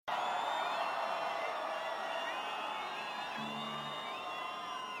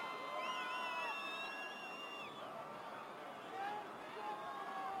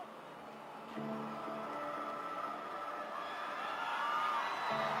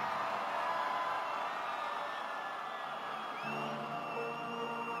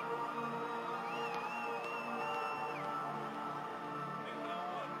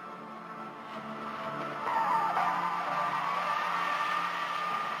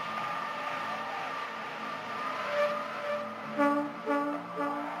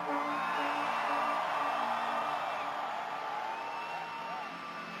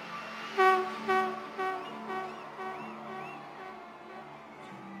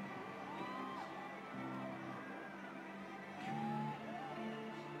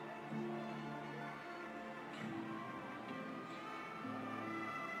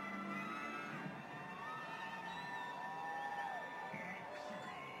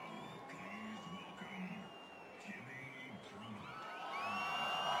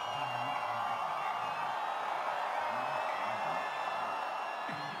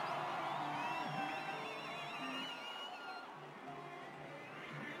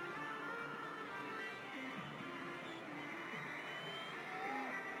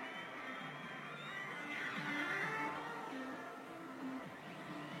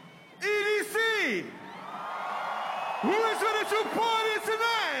Who is ready to party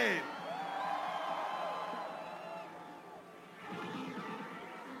tonight?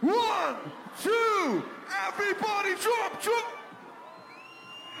 1, 2, everybody jump, jump!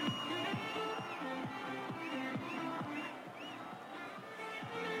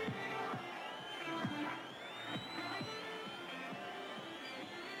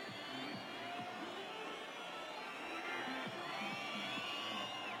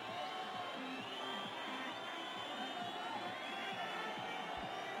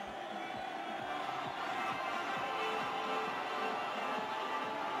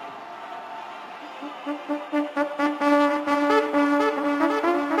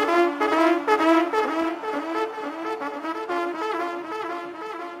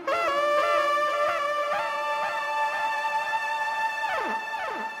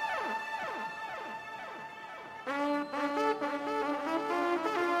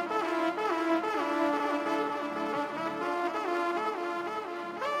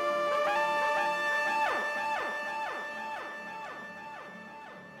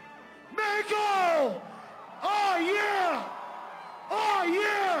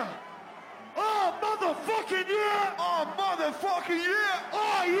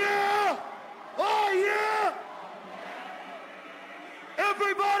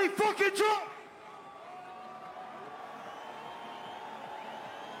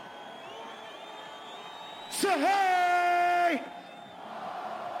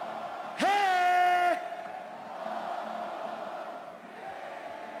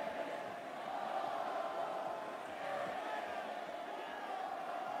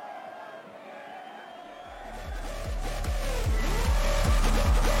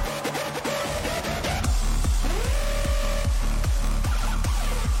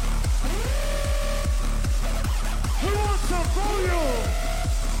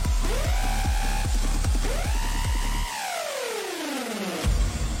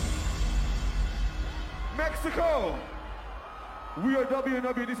 Mexico, we are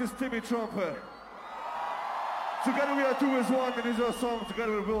WNW, this is Timmy Trumpet. Together we are two as one, and this is our song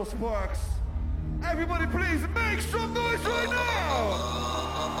together with Will Sparks. Everybody please make some noise right now!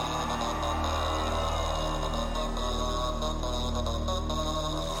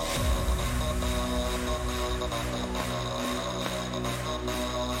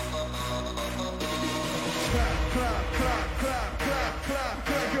 Clap, clap, clap, clap, clap, clap,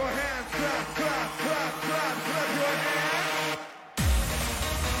 clap your hands, clap, clap, clap, clap, clap your hands.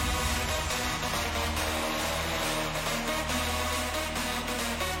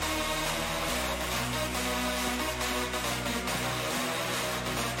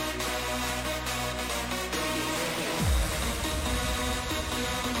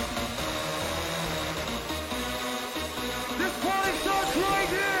 This party starts right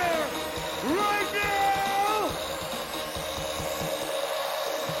here, right now.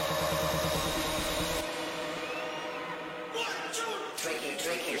 One, two, drink it.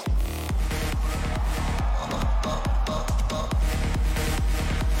 Drink it.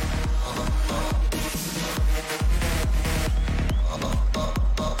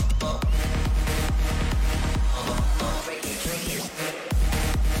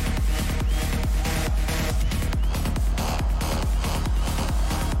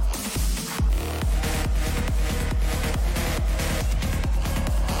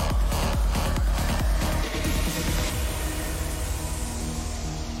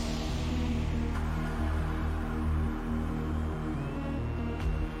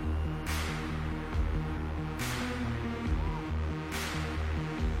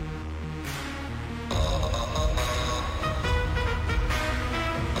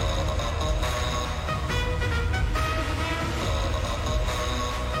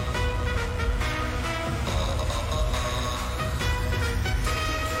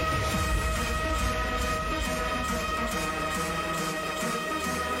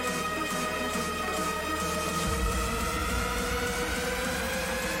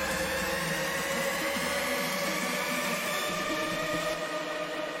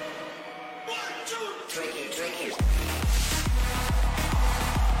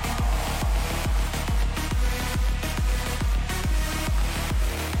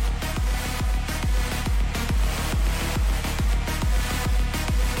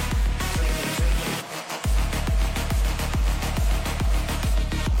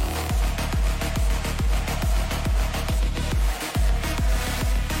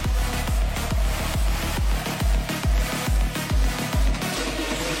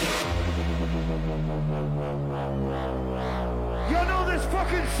 You know this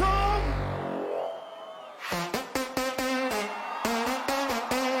fucking song?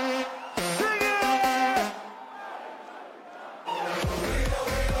 Sing it!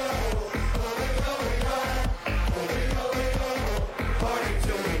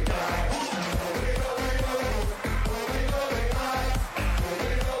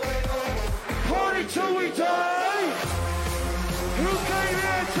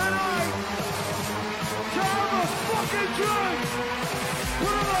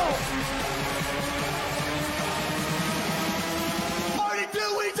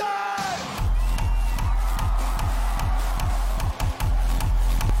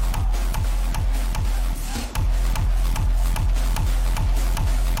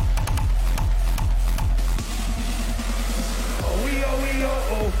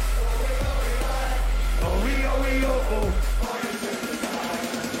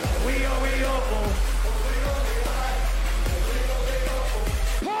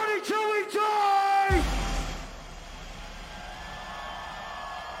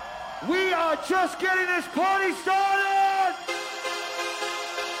 this party started!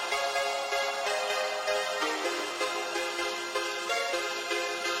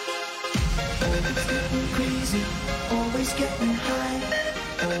 Always getting crazy, always getting high,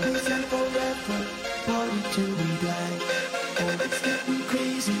 always and forever, party till we die. Always getting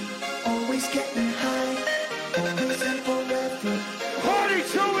crazy, always getting high, always and forever, Party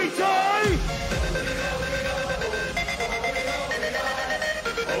till we die!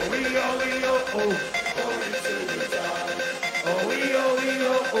 Oh, we, oh, we, oh, oh. Party till we die. Oh, we, oh, we,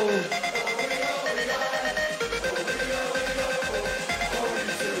 oh, oh.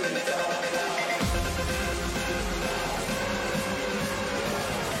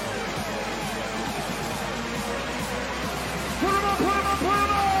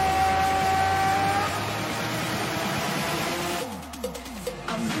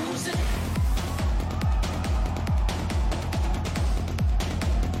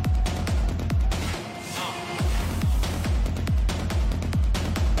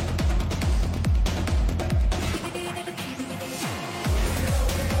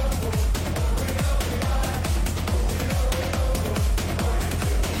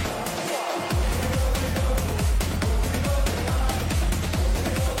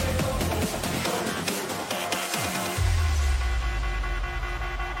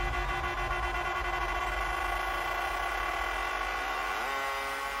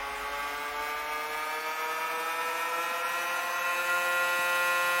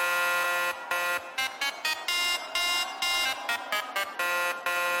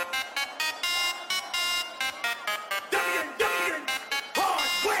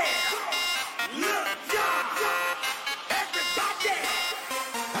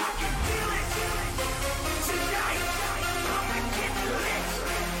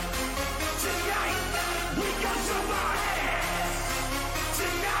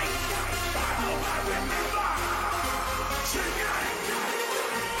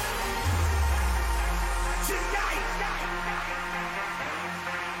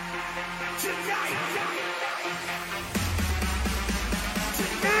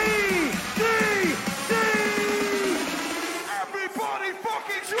 Everybody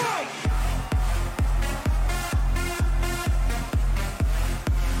fucking drunk!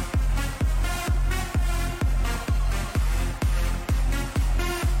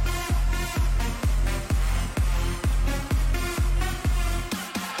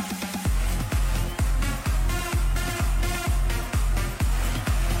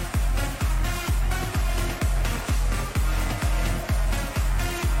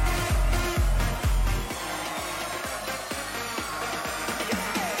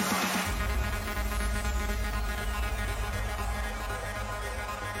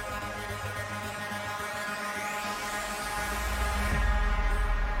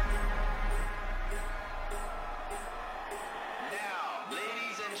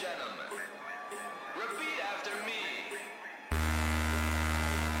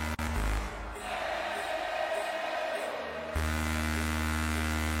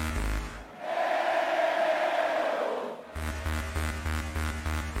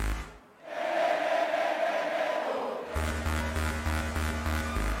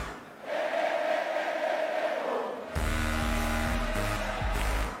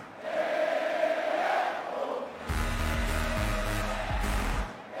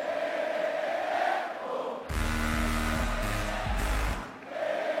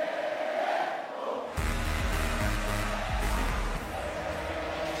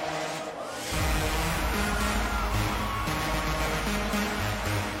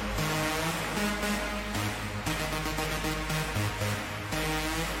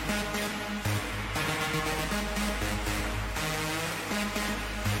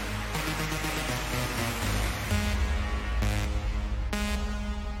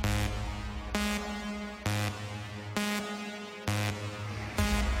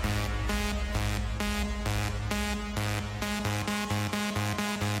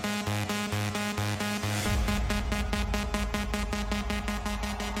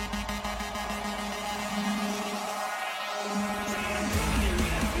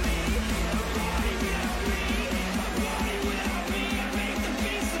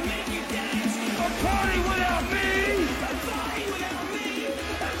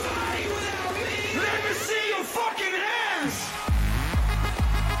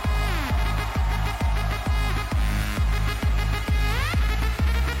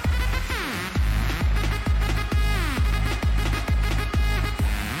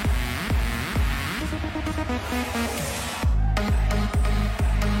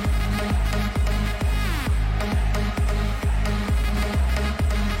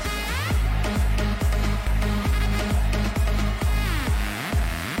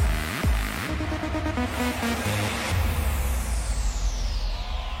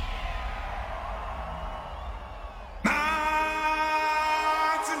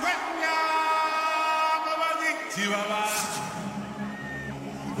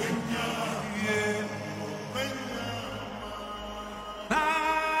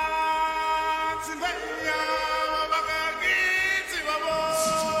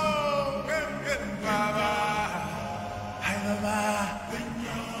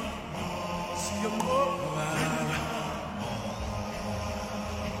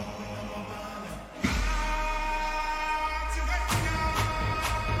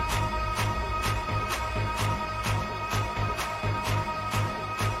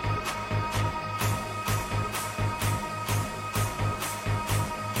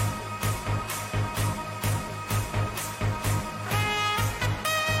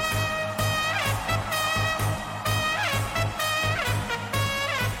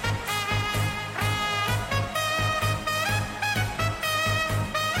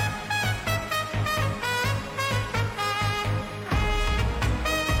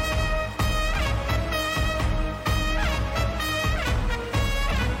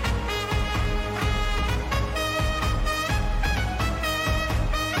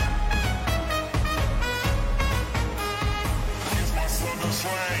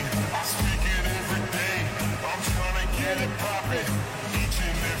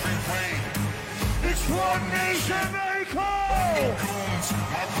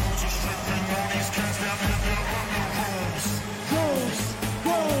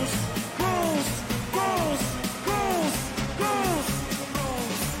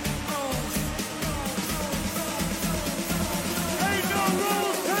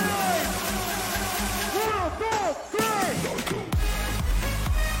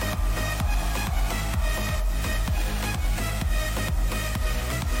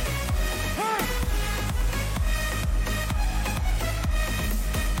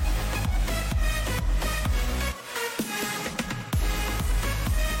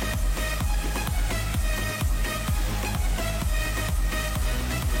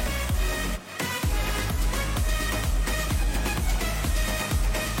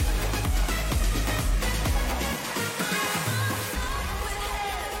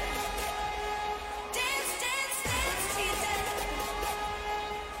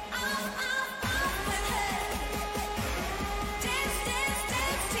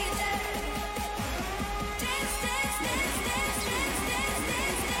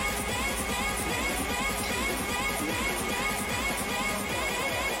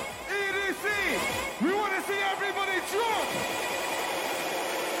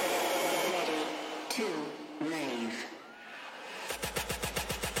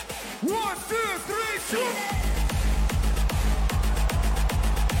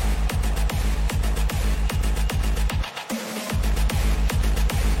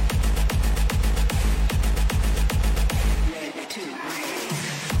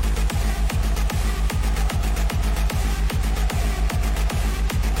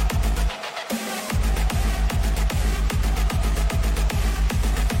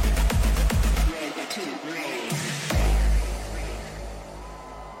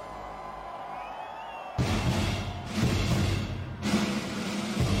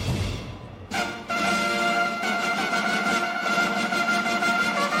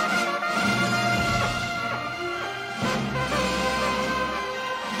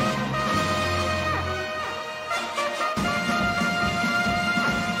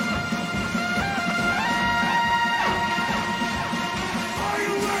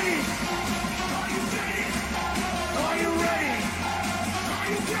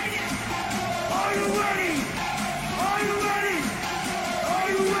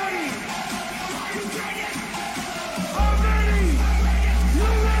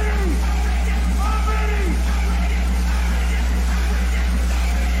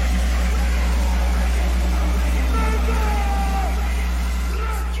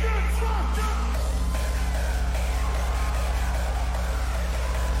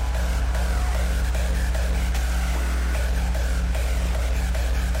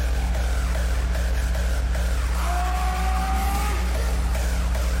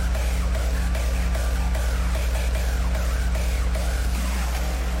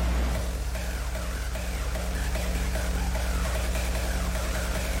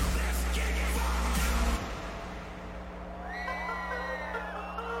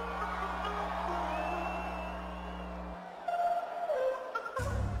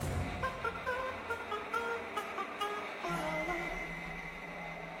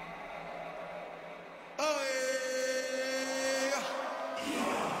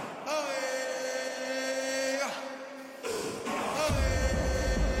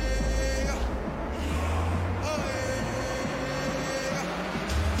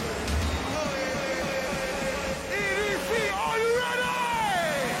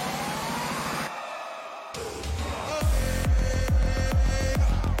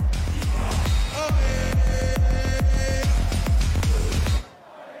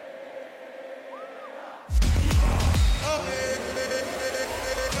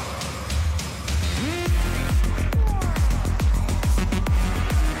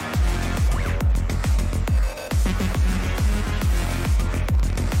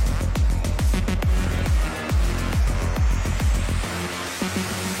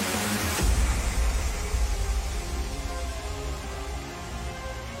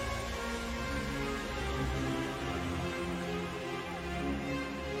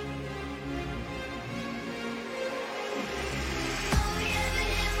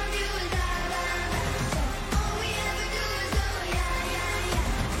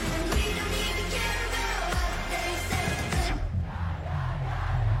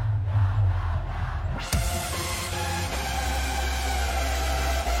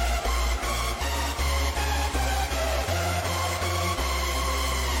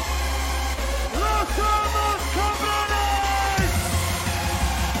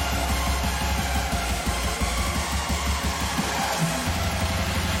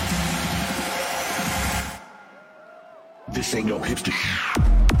 This ain't no hipster shit.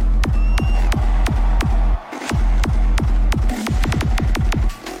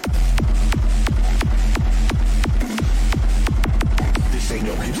 This ain't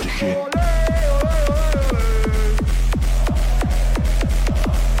no hipster shit.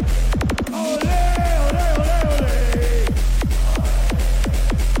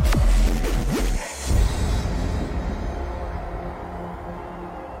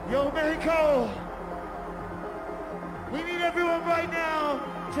 Yo, Mexico, we need everyone right now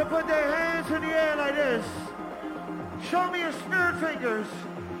to put their hands in the air like this. Show me your spirit fingers.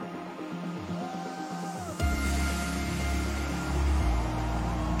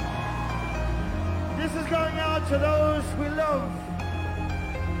 This is going out to those we love.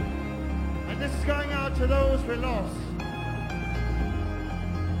 And this is going out to those we lost.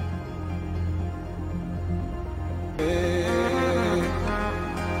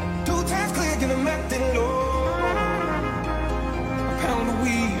 Two times click and I'm acting low. A pound of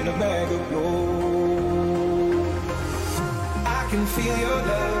weed and a bag of blow. I can feel your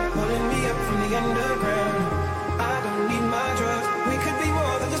love pulling me up from the underground. I don't need my drugs. We could be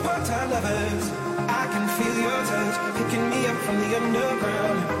more than just part-time lovers. I can feel your touch picking me up from the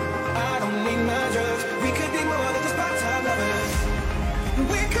underground. I don't need my drugs. We could be more than just part-time lovers.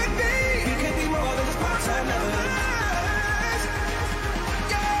 We could be more than just part-time lovers.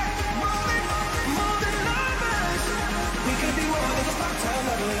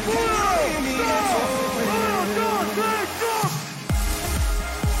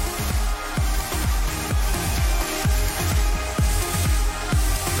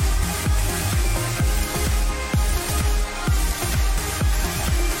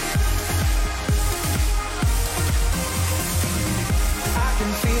 I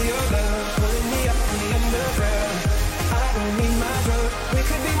can feel your love pulling me up from the underground.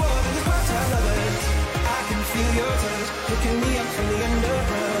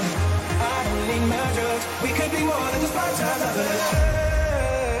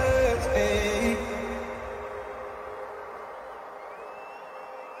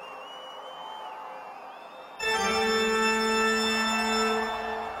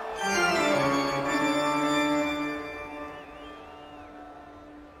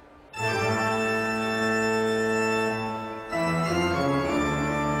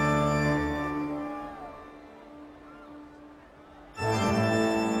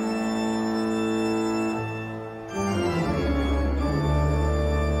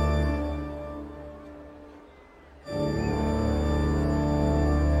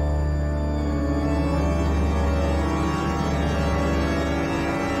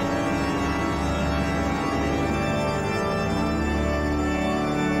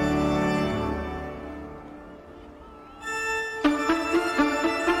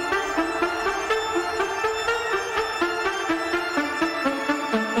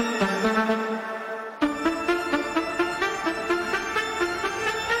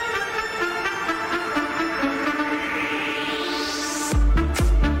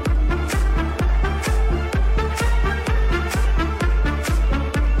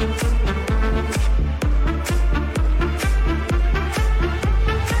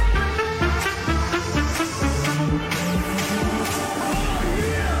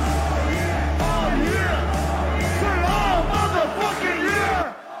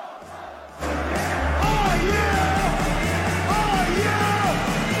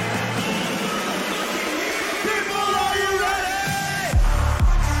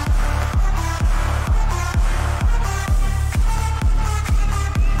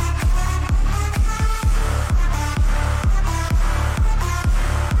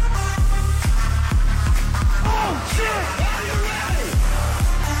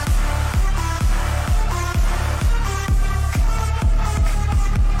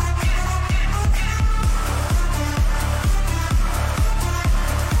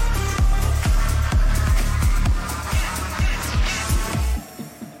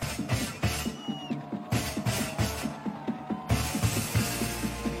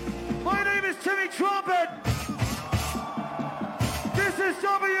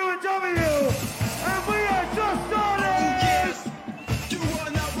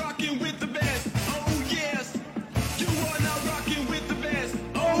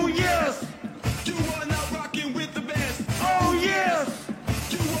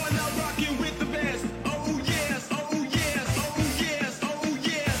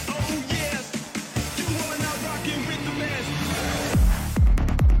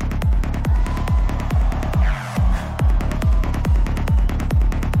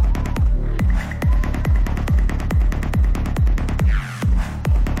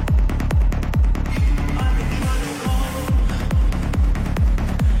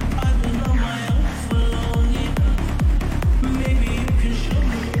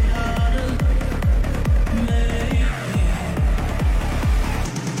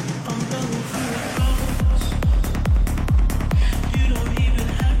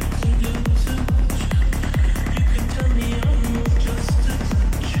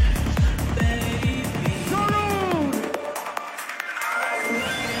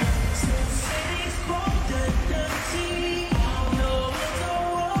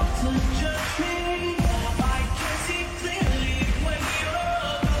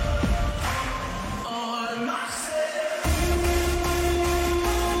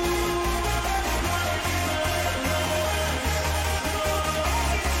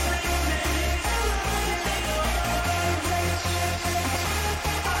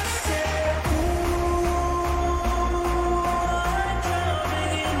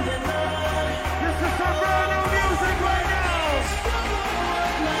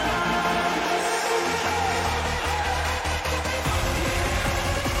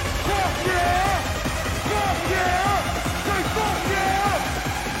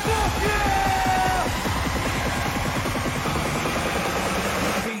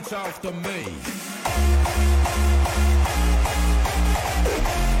 follow me.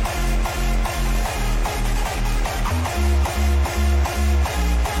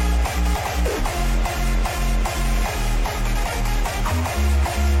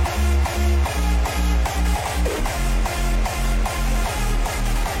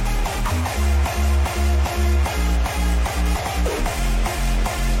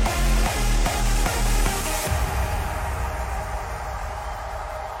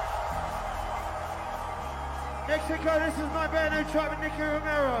 Mexico, this is my band new Trumpet, Nicky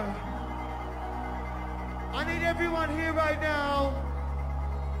Romero. I need everyone here right now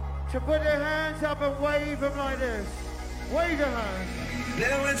to put their hands up and wave them like this. Wave your hands.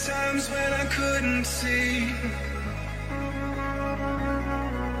 There were times when I couldn't see.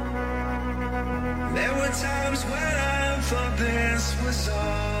 There were times when I thought this was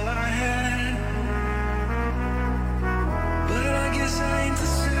all I had. But I guess I ain't the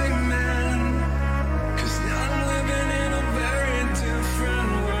same man. 'Cause now I'm living in a very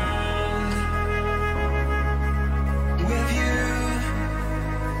different world. With you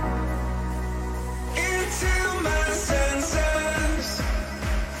into my senses,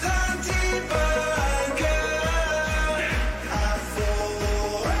 the deeper I go, I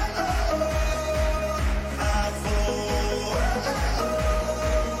fall, I fall.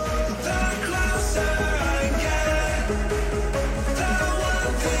 The closer I get, the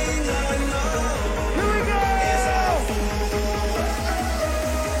one thing I know. Here we go!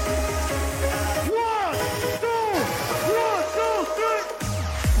 One, two, three.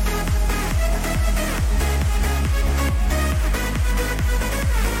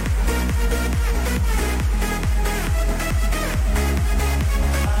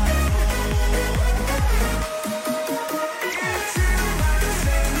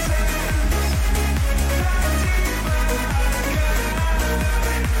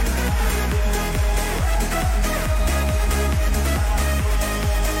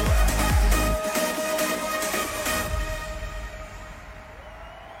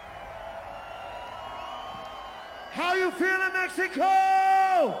 How you feeling, Mexico?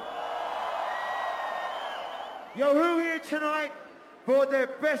 Yo, who here tonight brought their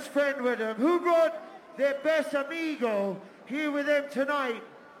best friend with them? Who brought their best amigo here with them tonight?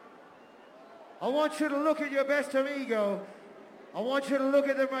 I want you to look at your best amigo. I want you to look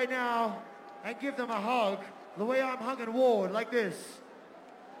at them right now and give them a hug, the way I'm hugging Ward, like this.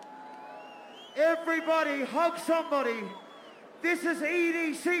 Everybody hug somebody. This is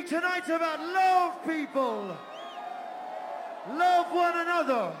EDC. Tonight's about love, people. Love one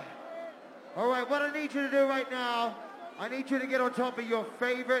another. All right, what I need you to do right now, I need you to get on top of your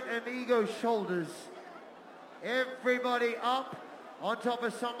favorite amigo's shoulders. Everybody up on top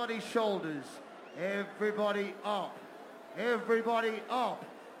of somebody's shoulders. Everybody up. Everybody up.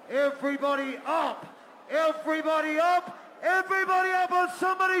 Everybody up. Everybody up. Everybody up on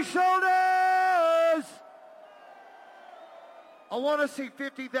somebody's shoulders. I want to see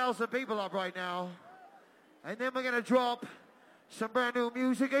 50,000 people up right now. And then we're going to drop some brand new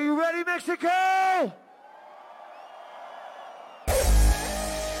music. Are you ready, Mexico?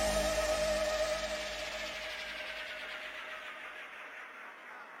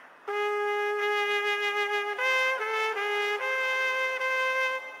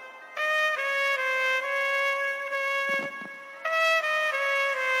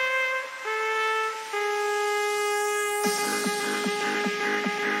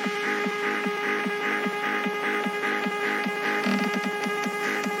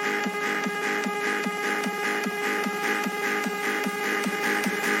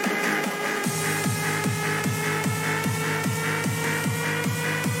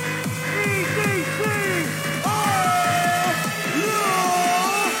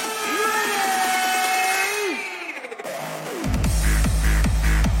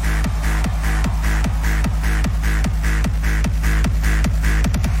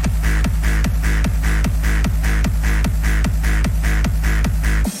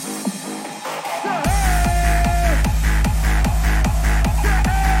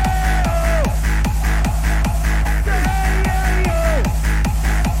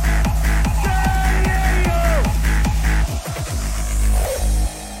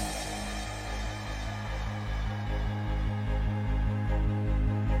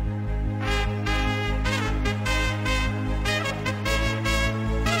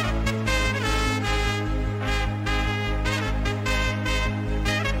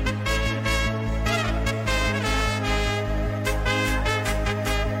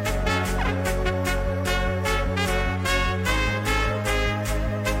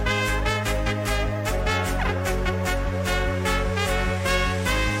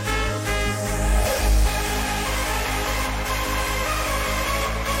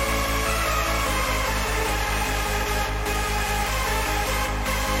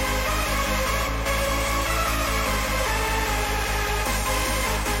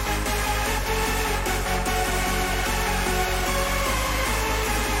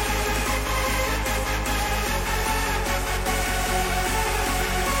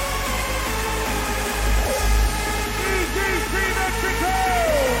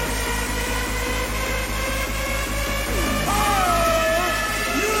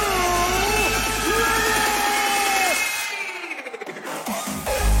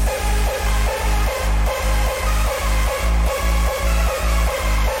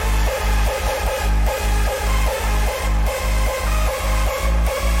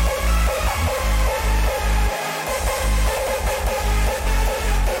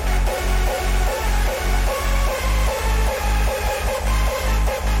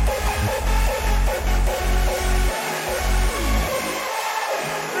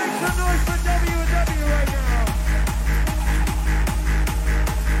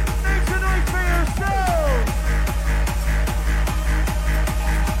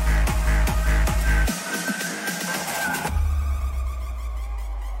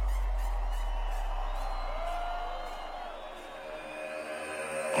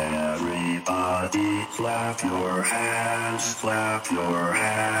 Everybody clap your hands, clap your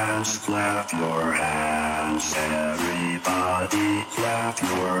hands, clap your hands. Everybody clap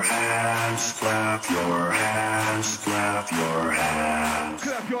your hands, clap your hands, clap your hands.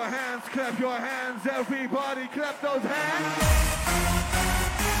 Clap your hands, clap your hands, everybody clap those hands.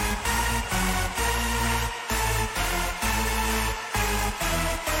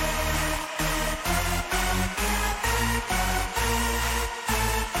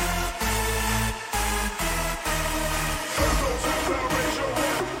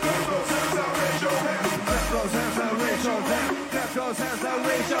 Those hands now,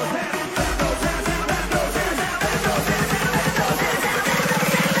 raise your hands. Clap those hands, clap those hands, clap those hands, clap those hands,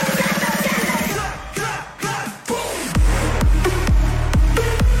 clap, clap, clap, boom.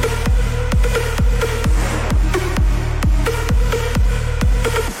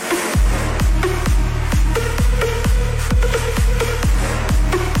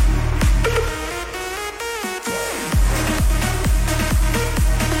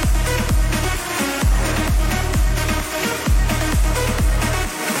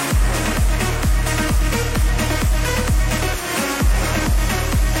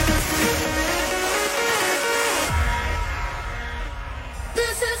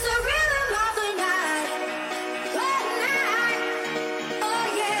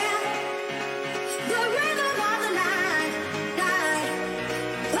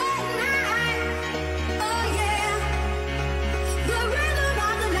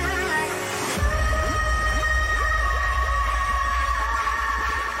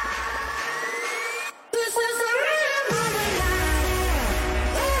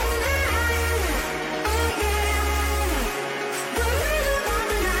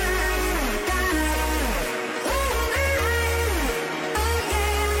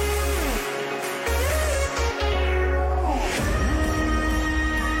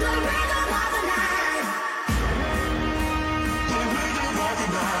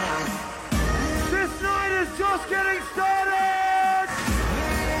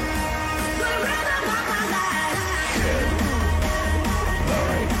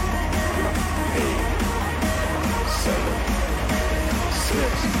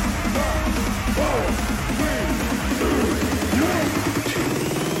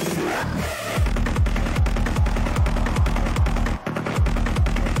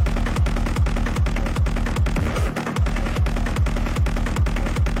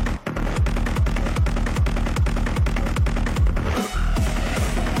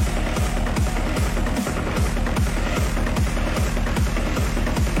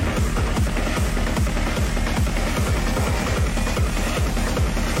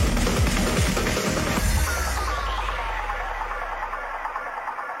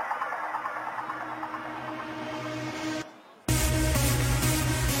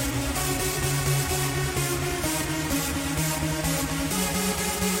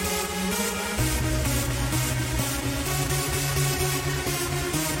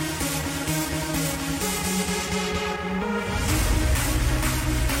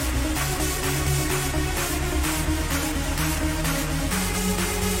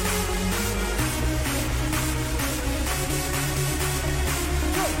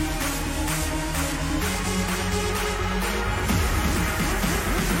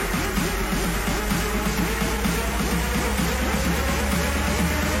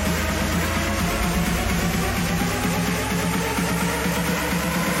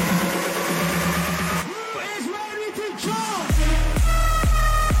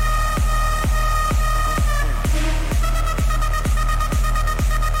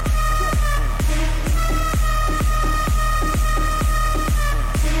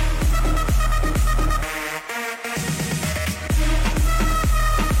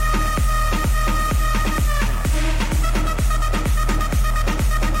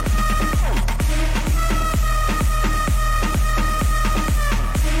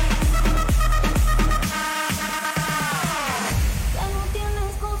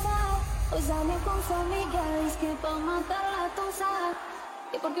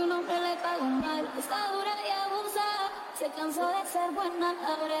 porque un hombre le paga mal, está dura y abusa. Se cansó de ser buena,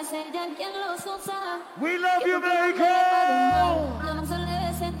 ahora es ella quien los usa. We love you, Mexico. Ya no se le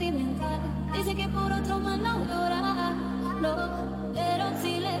ve sentimental, dice que por otro más no llora, no, pero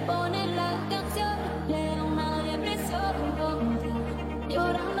si le ponen la canción, le da una depresión.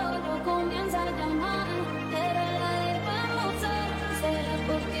 Llorando lo comienza a llamar, pero la dejamos ser. Será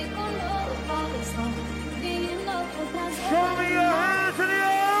porque con los cabezón viviendo por placer. Show me your hands in the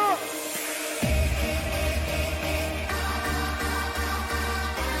air.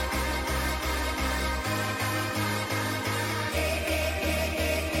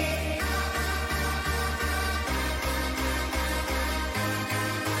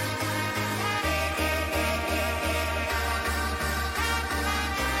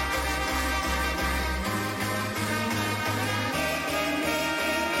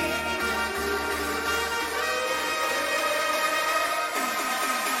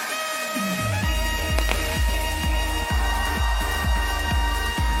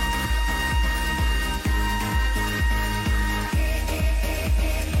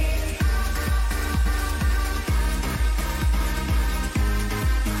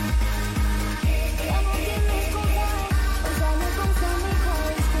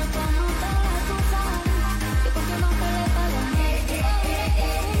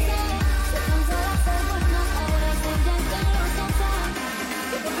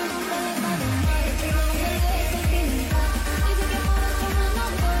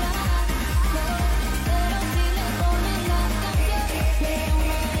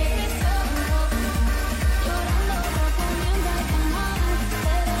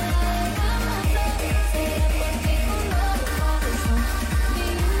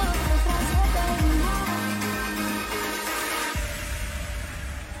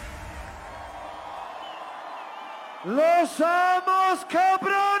 Los amos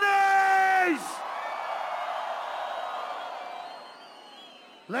cabrones!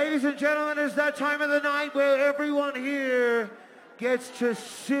 Ladies and gentlemen, it's that time of the night where everyone here gets to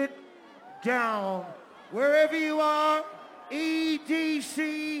sit down. Wherever you are,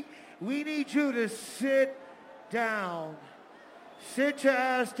 EDC, we need you to sit down. Sit your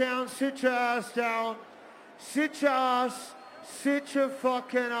ass down, sit your ass down. Sit your ass, sit your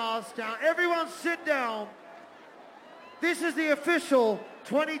fucking ass down. Everyone sit down. This is the official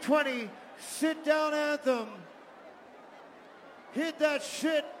 2020 sit down anthem. Hit that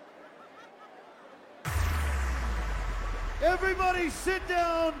shit. Everybody sit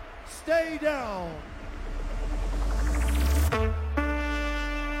down, stay down.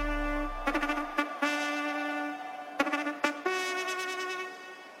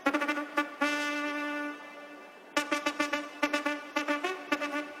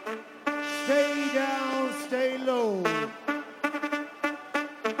 Stay down, stay low.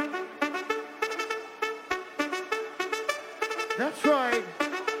 That's right.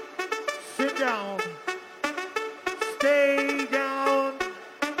 Sit down. Stay down.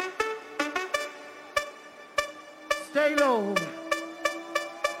 Stay low.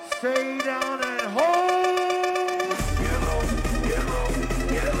 Stay down and hold. Get low, get low,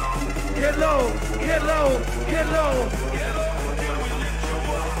 get low. Get low, get low, get low. Get low.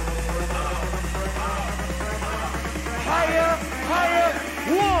 Higher, higher.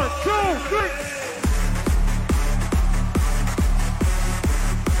 1, 2, 3.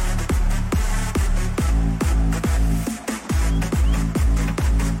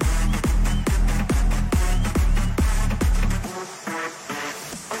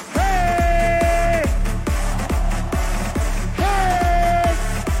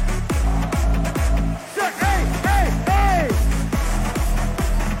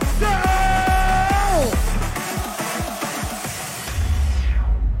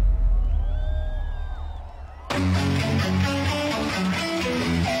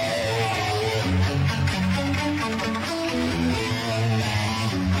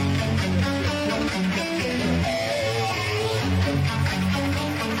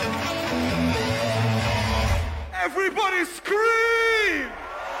 Everybody scream!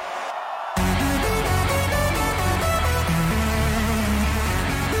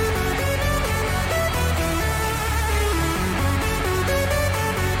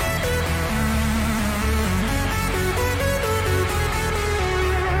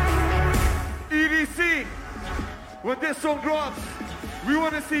 EDC, when this song drops, we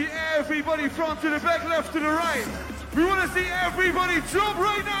want to see everybody front to the back, left to the right. We want to see everybody jump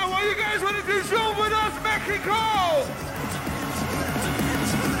right now. What you guys want to do? Jump with us, Mexico!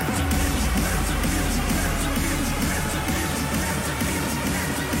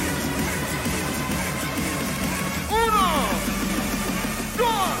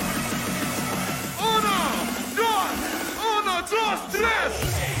 Uno, dos,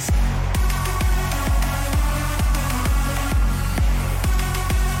 tres.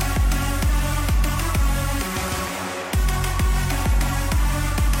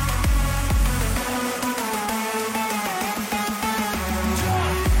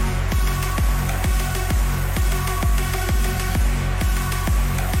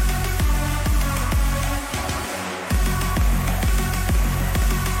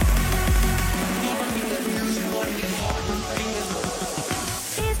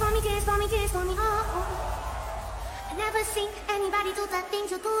 Seen anybody do the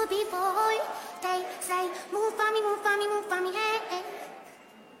things you do before. They say, move for me, move for me, move for me, hey, hey.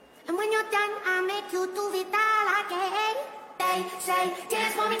 And when you're done, I'll make you do it all again. They say,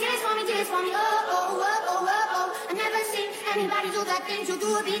 dance for me, dance for me, dance for me, oh, oh, oh, oh, oh, oh. I never seen anybody do the things you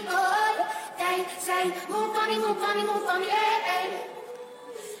do before. They say, move for me, move for me, move for me, hey, hey.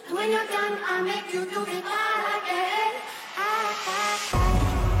 And when you're done, I'll make you do it all again.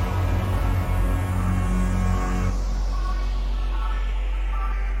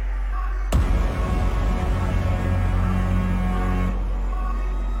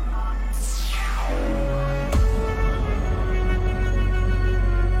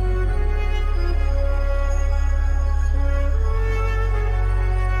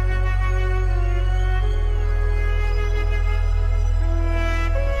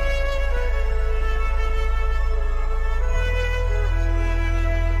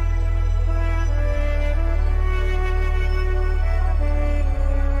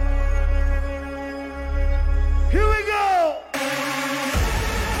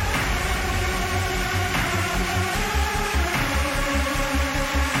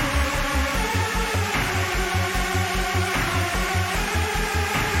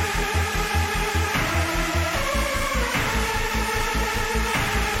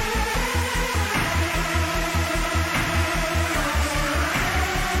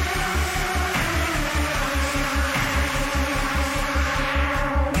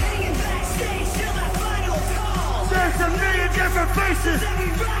 voices.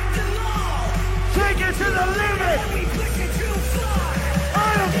 Take it to the limit.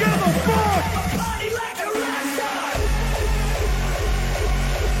 I don't give a fuck.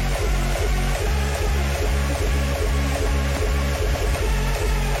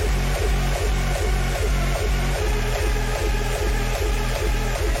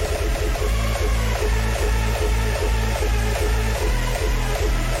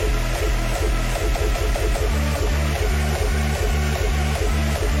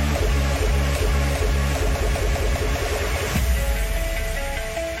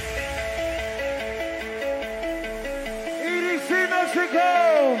 EDC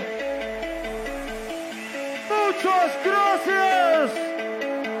Mexico. Muchas gracias.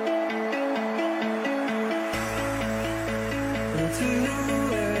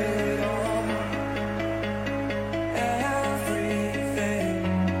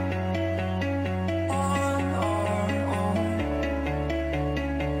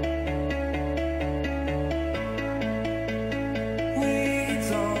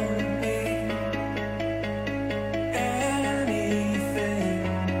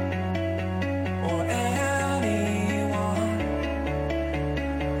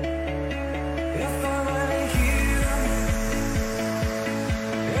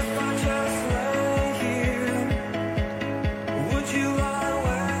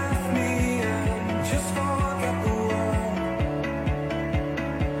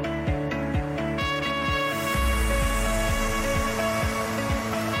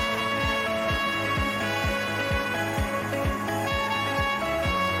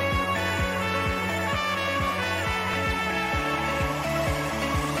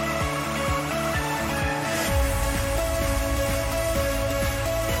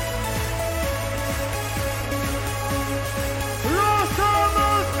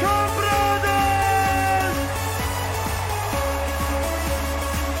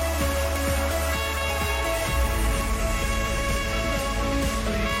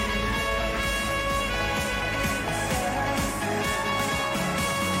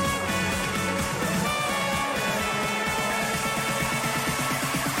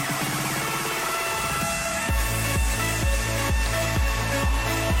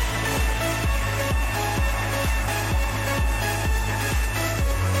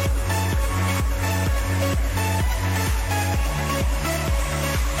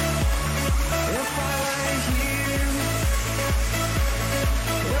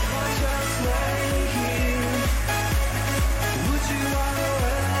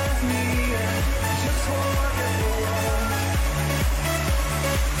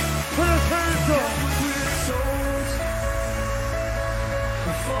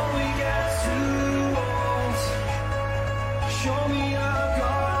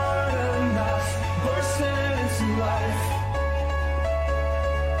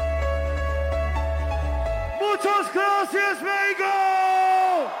 Muchas gracias, México.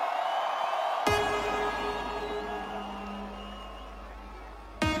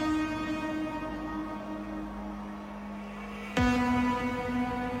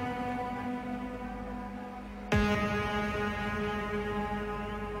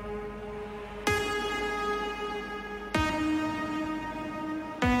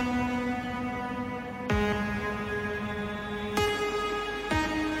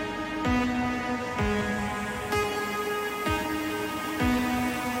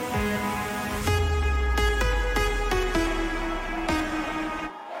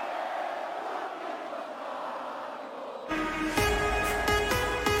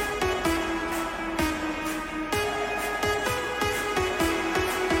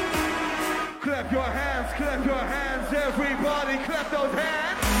 Clap your hands, everybody, clap those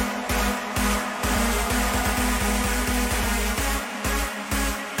hands.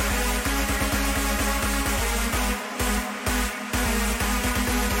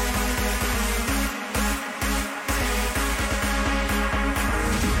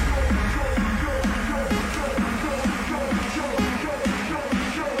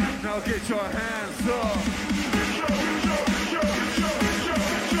 Now get your hands up.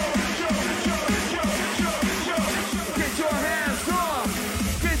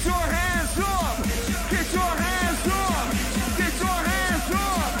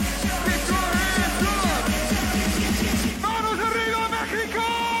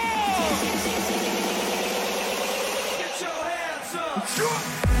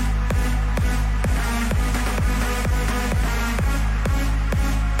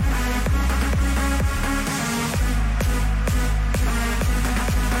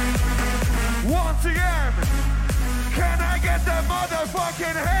 Once again, can I get the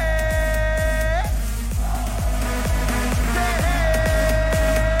motherfucking hey? Hey, hey.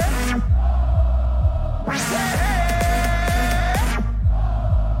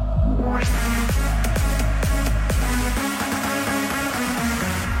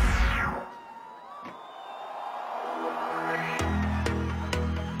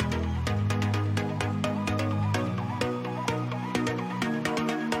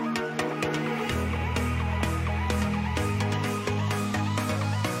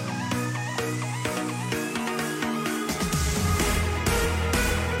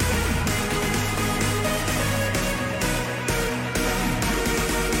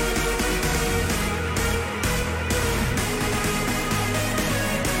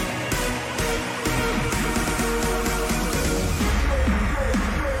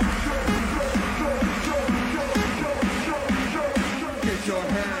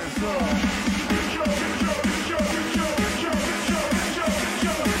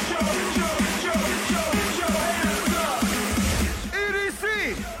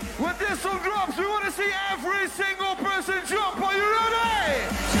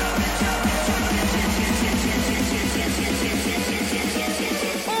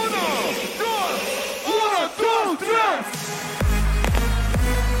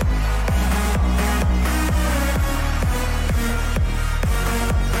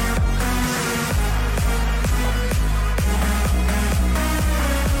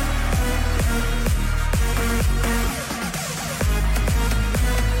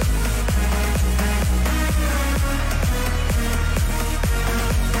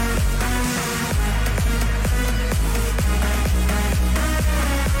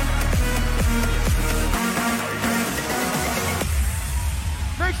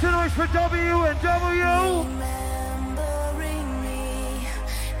 some noise for W and W. Remembering me,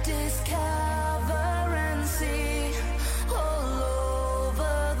 discover and see all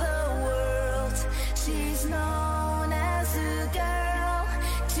over the world. She's known as a girl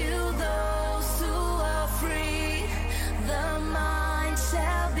to those who are free. The mind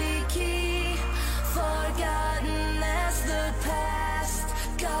shall be key, forgotten as the past,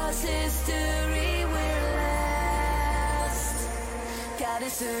 'cause history will last. God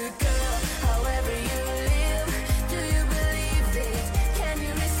is a girl, however you live. Do you believe it? Can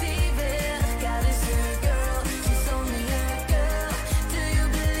you receive it? God is a girl, she's only a girl. Do you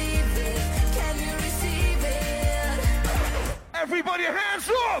believe it? Can you receive it? Everybody hands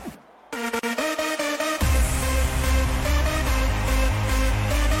up!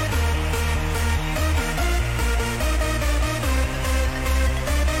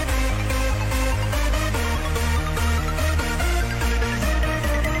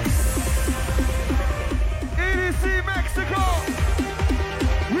 EDC Mexico!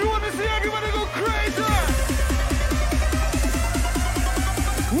 We want to see everybody go crazy!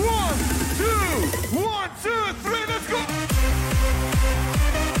 1, 2, 1, 2, 3, let's go!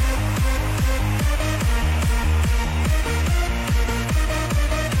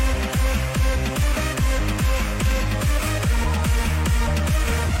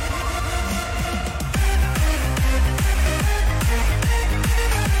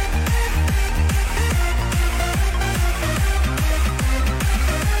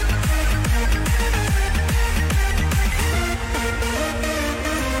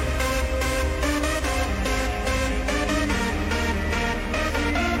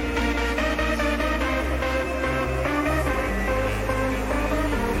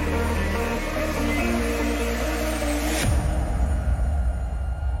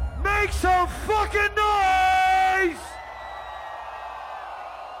 Make some fucking noise!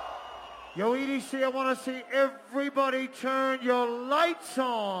 Yo, EDC, I want to see everybody turn your lights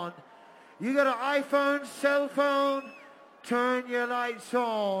on. You got an iPhone, cell phone, turn your lights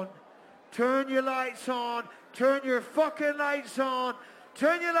on. Turn your lights on. Turn your fucking lights on.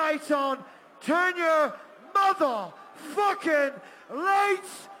 Turn your lights on. Turn your motherfucking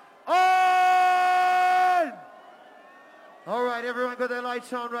lights on! All right, everyone got their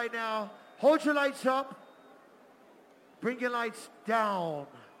lights on right now. Hold your lights up. Bring your lights down.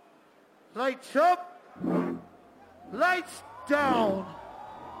 Lights up. Lights down.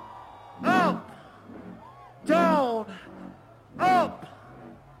 Up. Down. Up.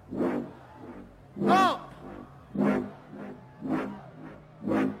 Up.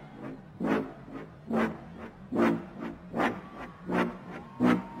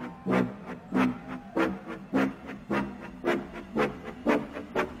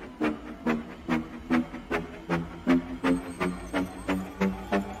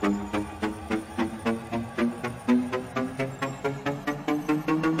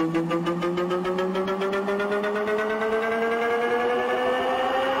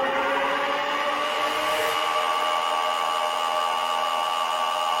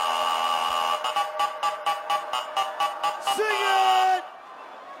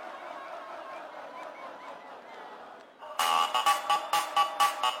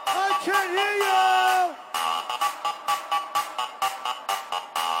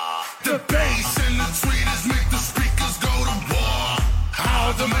 The bass and the tweeters make the speakers go to war.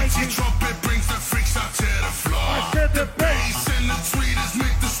 How the mighty trumpet brings the freaks out to the floor. I said the bass and the tweeters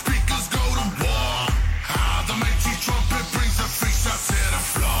make the speakers go to war. How the mighty trumpet brings the freaks out to the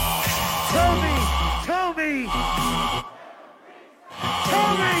floor. Tell me, tell me,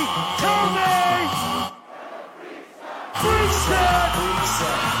 tell me, tell me. Freakset,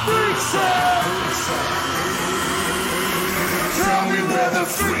 freakset. Tell me where the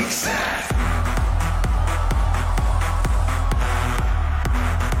freaks at.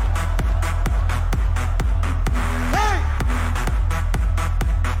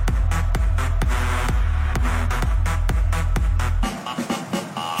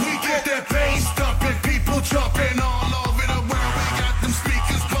 Jumping all over the world, we got them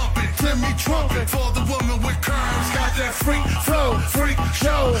speakers bumping. Timmy Trumpet for the woman with curves. Got that freak flow, freak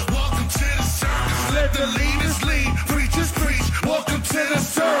show. Welcome to the service, let the leaders lead. Preachers preach, welcome to the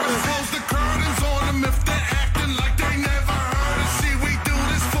service. Close the curtains on them if they're acting like they never heard us. See, we do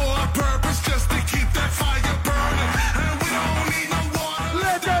this for a purpose, just to keep that fire burning. And we don't need no water,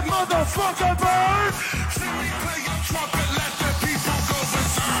 let that motherfucker burn. Timmy, play your trumpet, let the people go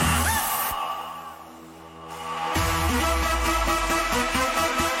berserk.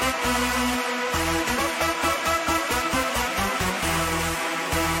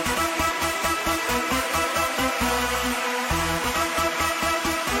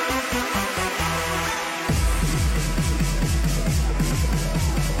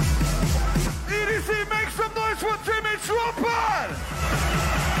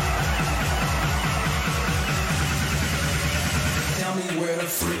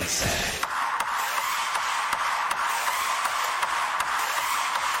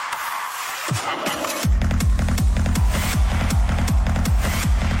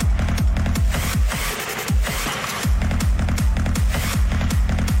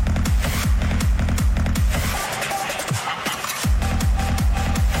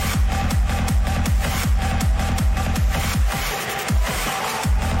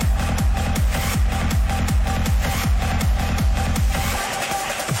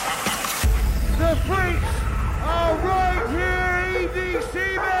 The freaks are right here, EDC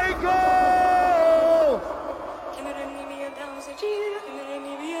may go!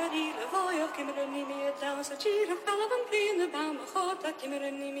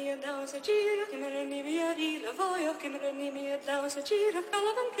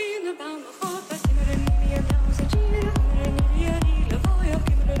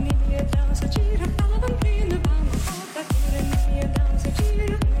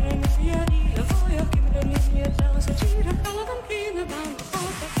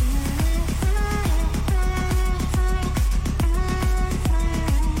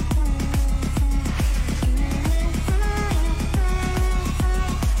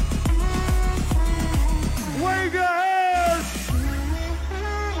 Wave your hands!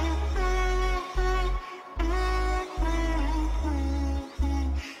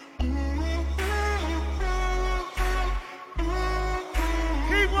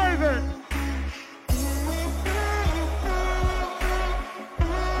 Keep waving!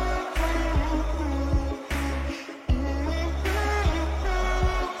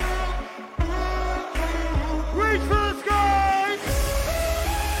 Reach for the sky!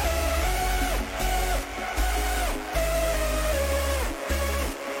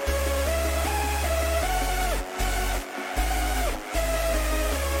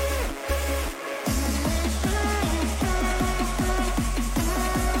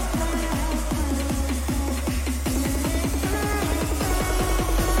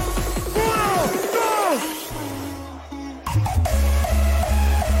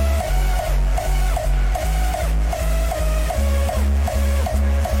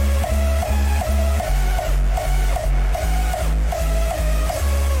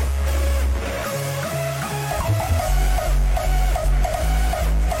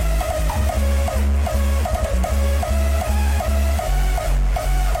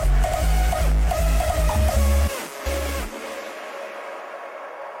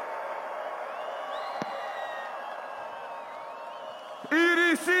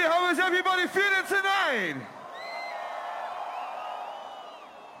 EDC, how is everybody feeling tonight?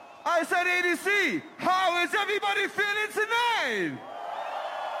 I said EDC, how is everybody feeling tonight?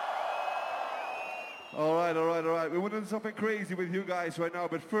 All right. We want to do something crazy with you guys right now,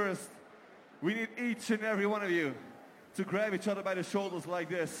 but first, we need each and every one of you to grab each other by the shoulders like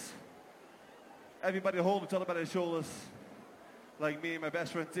this. Everybody hold each other by the shoulders, like me and my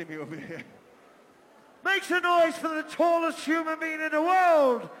best friend Timmy over here. Make some noise for the tallest human being in the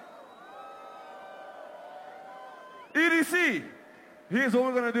world! EDC, here's what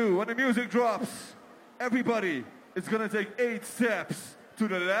we're gonna do. When the music drops, everybody is gonna take 8 steps to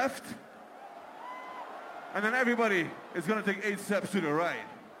the left, and then everybody is gonna take 8 steps to the right.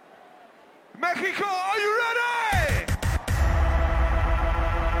 Mexico, are you ready?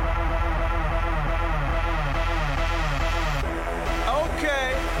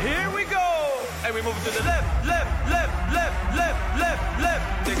 Okay, here we go. And we move to the left.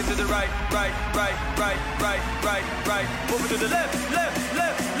 Take it to the right. Move it to the left.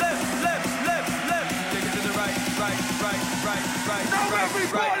 Take it to the right. Now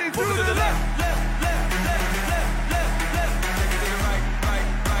everybody Move it to the left. Take it to the right.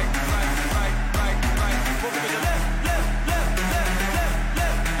 Move it to the left.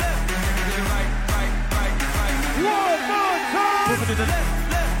 Take it to the right. One more time! Move it to the left.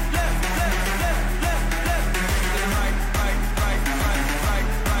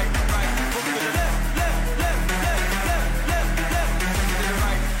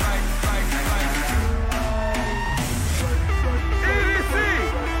 EDC,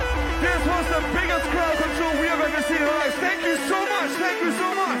 this was the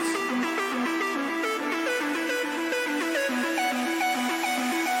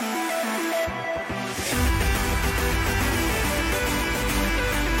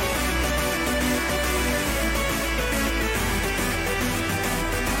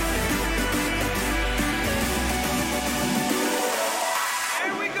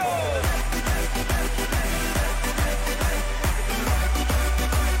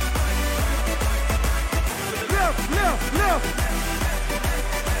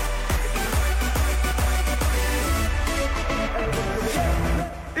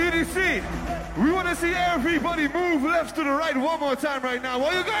Everybody move left to the right one more time right now.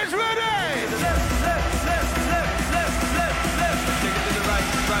 Are you guys ready? Left, left, left, left, left, left, left. Take it to the right,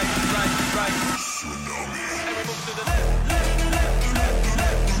 right, right, right. And we move to the left, left, left, left,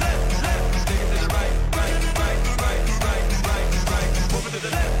 left, left, left. Take it to the right, right, right, right, right, right, right. Move it to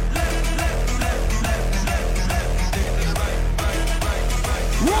the left, left, left, left, left, left, left. Take it to the right, right, right, right.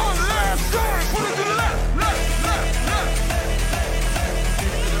 One left turn, put it to the left, left, left, left. Take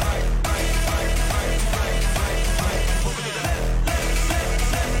it to the right, right, right, right, right, right, right. Move it to the left, left, left,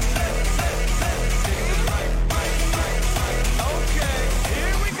 left, left, left, left. Take it to the right, right, right, right. Okay,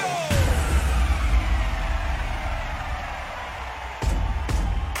 here we go.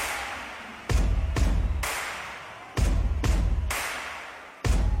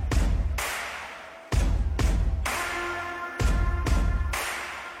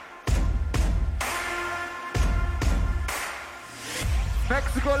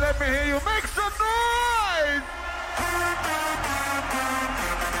 Mexico, let me hear you. Make some noise!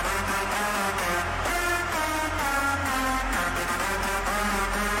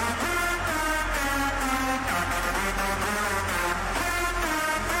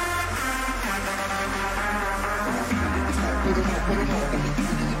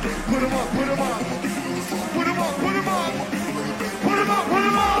 Put 'em up, put 'em up. Put 'em up, put 'em up. Put 'em up, put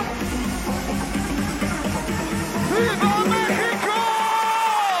 'em up. Viva Mexico!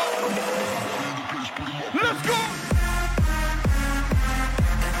 Let's go!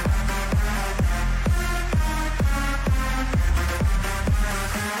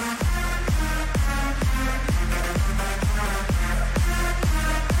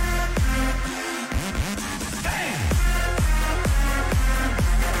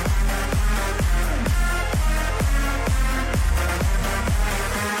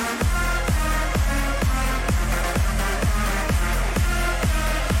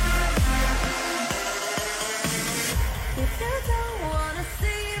 If you don't wanna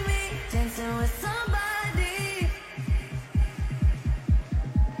see me dancing with somebody,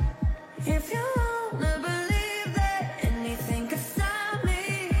 if you wanna believe that anything could stop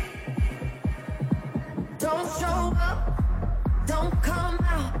me, don't show up, don't come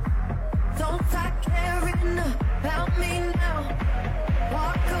out, don't start caring about me now.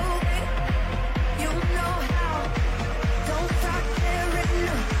 Walk away, you know how. Don't start caring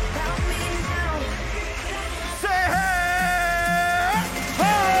about me now. Say hey!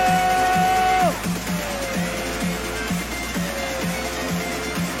 Oh!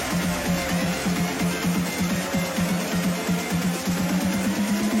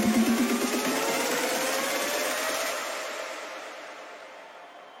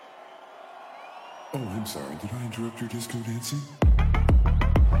 Oh, I'm sorry. Did I interrupt your disco dancing?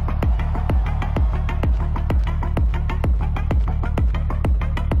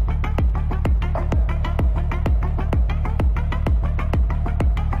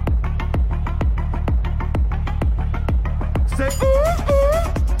 Say ooh, ooh.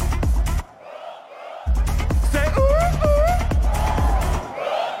 Say ooh, ooh.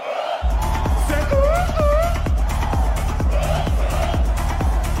 Say ooh, ooh.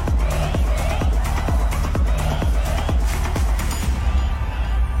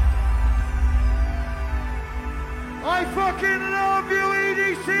 I fucking love you,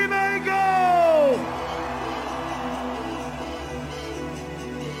 EDC Mango!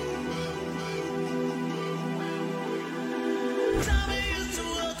 Tommy used to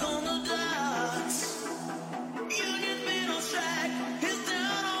work on the docks. Union men on strike. He's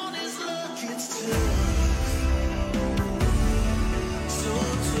down on his luck. It's tough. So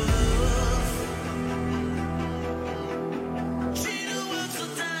tough. Gina works a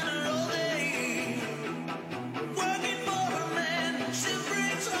diner all day. Working for a man. She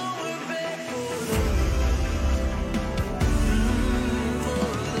brings home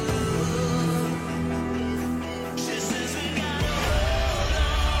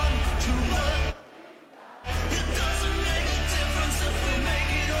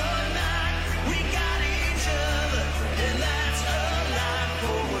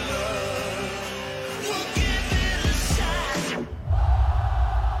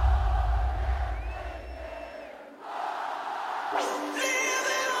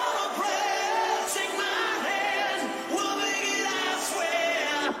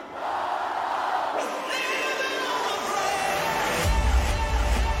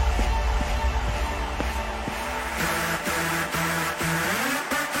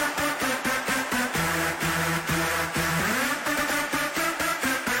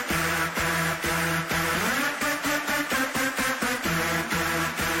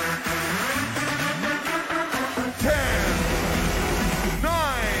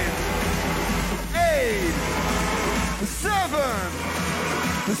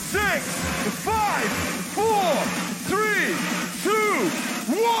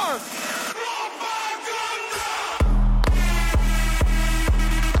on!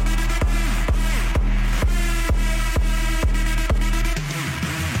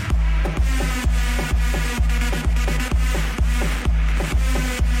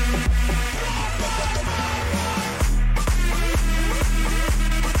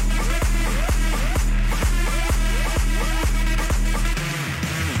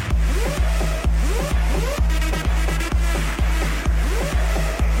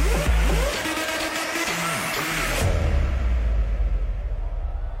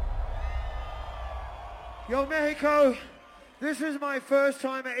 Yo, Mexico, this is my first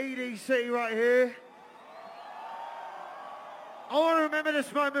time at EDC right here. I want to remember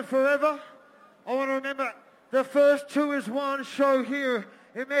this moment forever. I want to remember the first 2 is 1 show here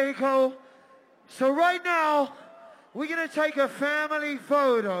in Mexico. So right now, we're going to take a family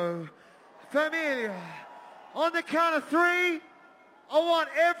photo. Familia. On the count of 3, I want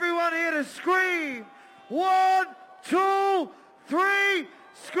everyone here to scream. 1, 2, 3,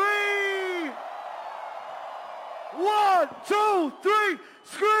 scream! 1, 2, 3,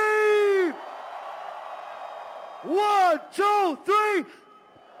 scream! 1, 2, 3.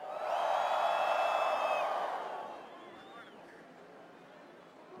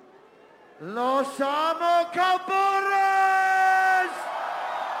 Los amo, cabrones!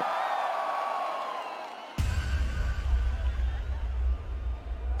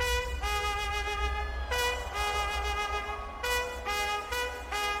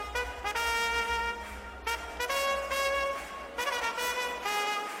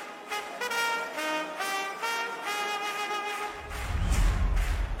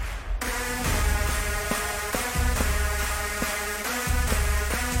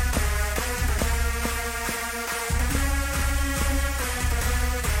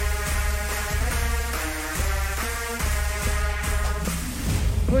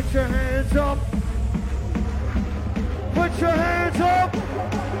 Put your hands up. Put your hands up.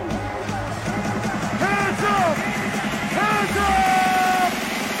 Hands up. Hands up.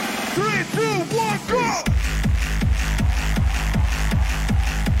 3, 2, 1, go.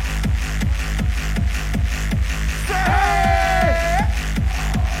 Say hey.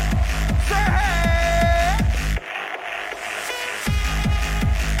 Say hey.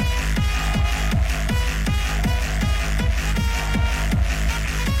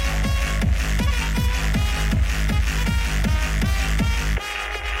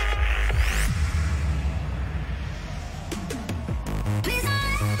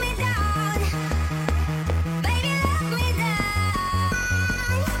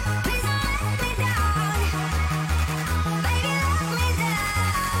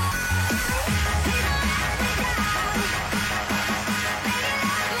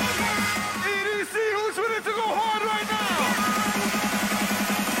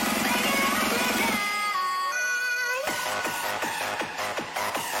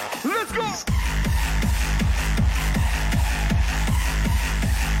 Let's go!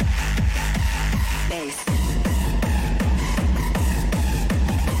 Bass.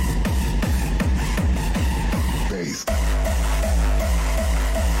 Bass.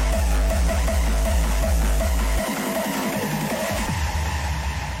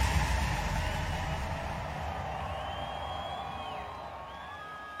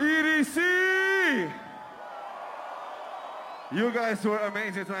 EDC! You guys were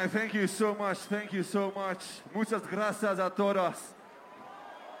amazing tonight. Thank you so much. Thank you so much. Muchas gracias a todos.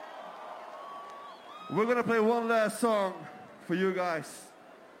 We're gonna play one last song for you guys.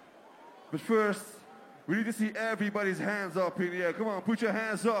 But first, we need to see everybody's hands up in the air. Come on, put your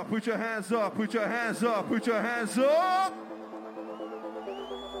hands up, put your hands up, put your hands up, put your hands up.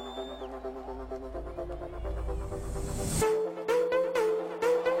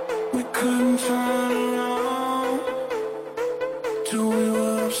 We couldn't turn around till we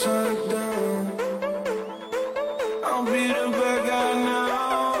were upside down. I'll be the bad guy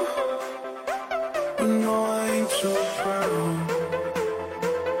now, but no, I ain't too proud.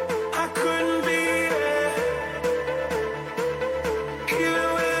 I couldn't be there, even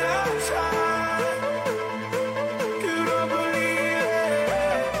when I tried. You don't believe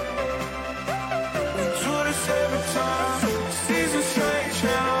it. We do this every time. Seasons change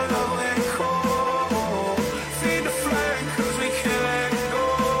and our love ain't cold.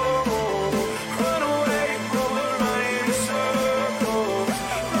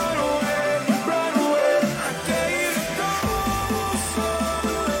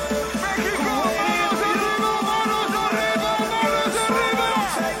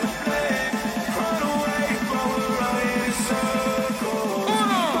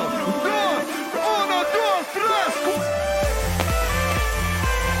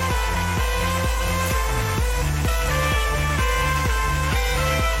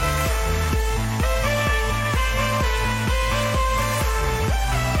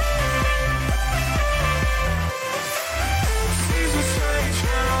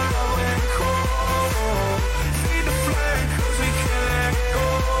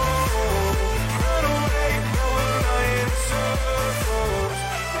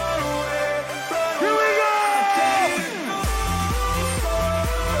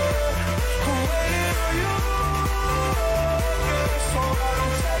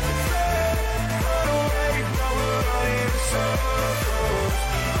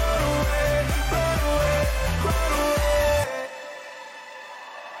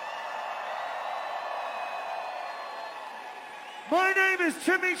 is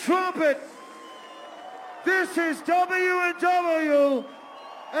Timmy Trumpet. This is W&W,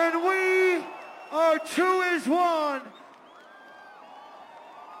 and we are 2 is 1.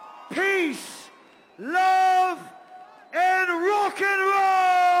 Peace, love, and rock and roll!